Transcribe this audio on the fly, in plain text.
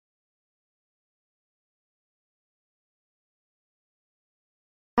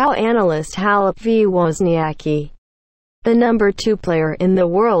How Analyst Halep v Wozniacki. The number 2 player in the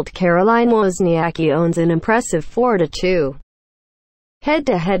world, Caroline Wozniacki, owns an impressive 4-2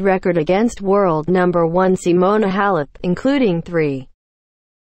 head-to-head record against world number 1 Simona Halep, including 3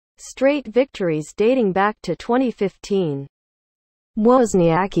 straight victories dating back to 2015.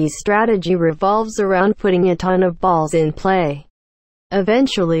 Wozniacki's strategy revolves around putting a ton of balls in play,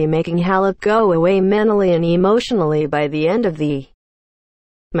 eventually making Halep go away mentally and emotionally by the end of the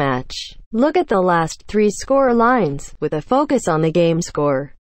match. Look at the last 3 score lines, with a focus on the game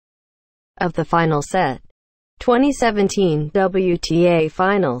score of the final set. 2017 WTA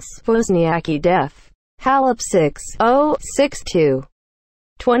Finals, Wozniacki def. Halep 6-0, 6-2.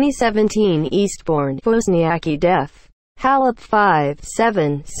 2017 Eastbourne, Wozniacki def. Halep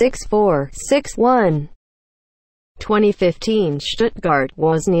 5-7, 6-4, 6-1. 2015 Stuttgart,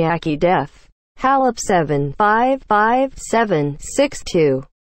 Wozniacki def. Halep 7-5, 5-7, 6-2.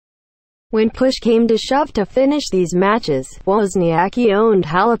 When push came to shove to finish these matches, Wozniacki owned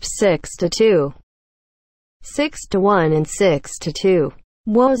Halep 6-2, 6-1 and 6-2.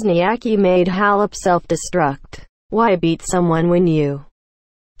 Wozniacki made Halep self-destruct. Why beat someone when you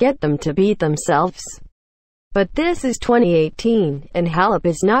get them to beat themselves? But this is 2018, and Halep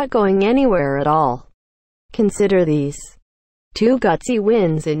is not going anywhere at all. Consider these 2 gutsy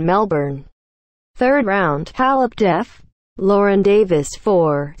wins in Melbourne. Third round, Halep def. Lauren Davis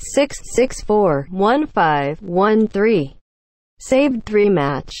 4-6, 6-4, 1-5, 1-3. Saved 3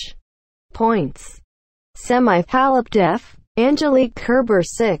 match points. Semi, Halep def. Angelique Kerber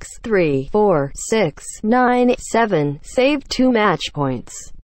 6-3, 4-6, 9, 7. Saved 2 match points.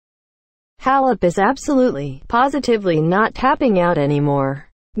 Halep is absolutely, positively not tapping out anymore.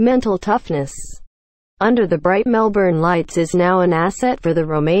 Mental toughness under the bright Melbourne lights is now an asset for the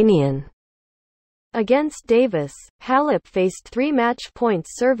Romanian. Against Davis, Halep faced 3 match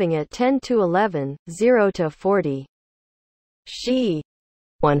points serving at 10-11, 0-40. She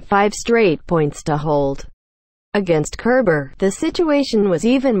won 5 straight points to hold. Against Kerber, the situation was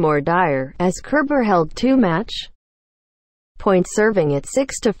even more dire, as Kerber held 2 match points serving at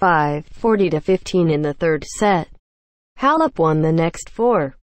 6-5, 40-15 in the third set. Halep won the next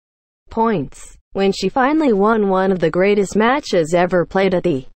 4 points. When she finally won one of the greatest matches ever played at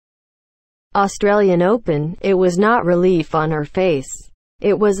the Australian Open, it was not relief on her face.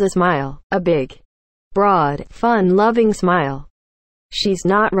 It was a smile. A big, broad, fun-loving smile. She's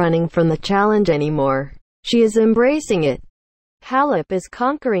not running from the challenge anymore. She is embracing it. Halep is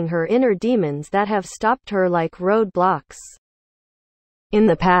conquering her inner demons that have stopped her like roadblocks in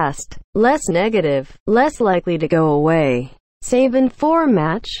the past. Less negative, less likely to go away. Saving 4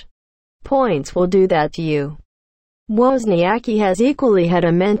 match points will do that to you. Wozniacki has equally had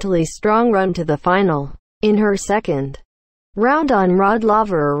a mentally strong run to the final. In her second round on Rod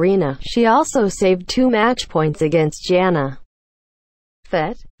Laver Arena, she also saved 2 match points against Jana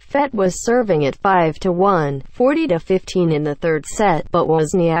Fett. Fett was serving at 5-1, 40-15 in the third set, but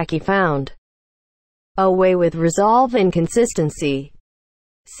Wozniacki found a way with resolve and consistency.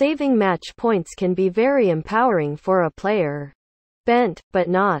 Saving match points can be very empowering for a player. Bent, but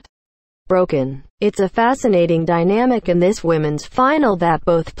not broken. It's a fascinating dynamic in this women's final that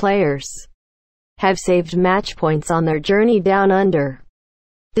both players have saved match points on their journey down under.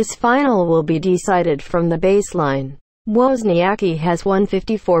 This final will be decided from the baseline. Wozniacki has won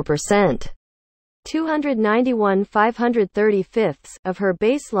 54%, 291 535 of her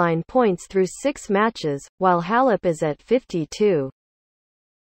baseline points through 6 matches, while Halep is at 52%,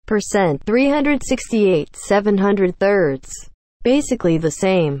 368 703. Basically the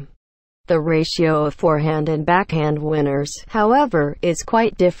same. The ratio of forehand and backhand winners, however, is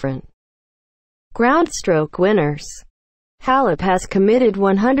quite different. Ground stroke winners. Halep has committed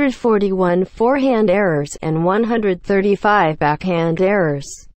 141 forehand errors and 135 backhand errors.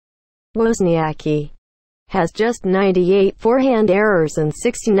 Wozniacki has just 98 forehand errors and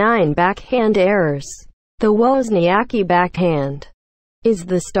 69 backhand errors. The Wozniacki backhand is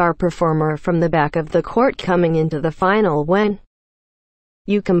the star performer from the back of the court coming into the final. When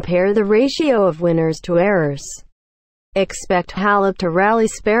you compare the ratio of winners to errors, expect Halep to rally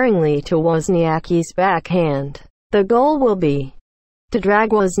sparingly to Wozniacki's backhand. The goal will be to drag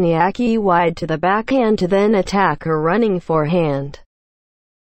Wozniacki wide to the backhand to then attack her running forehand.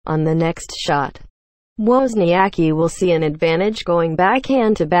 On the next shot, Wozniacki will see an advantage going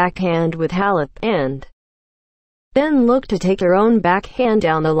backhand to backhand with Halep, and then look to take her own backhand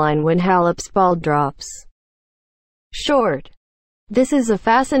down the line when Halep's ball drops short. This is a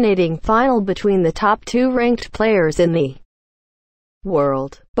fascinating final between the top 2 ranked players in the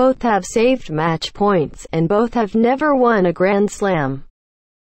world. Both have saved match points, and both have never won a Grand Slam.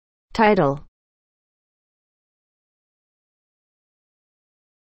 Title.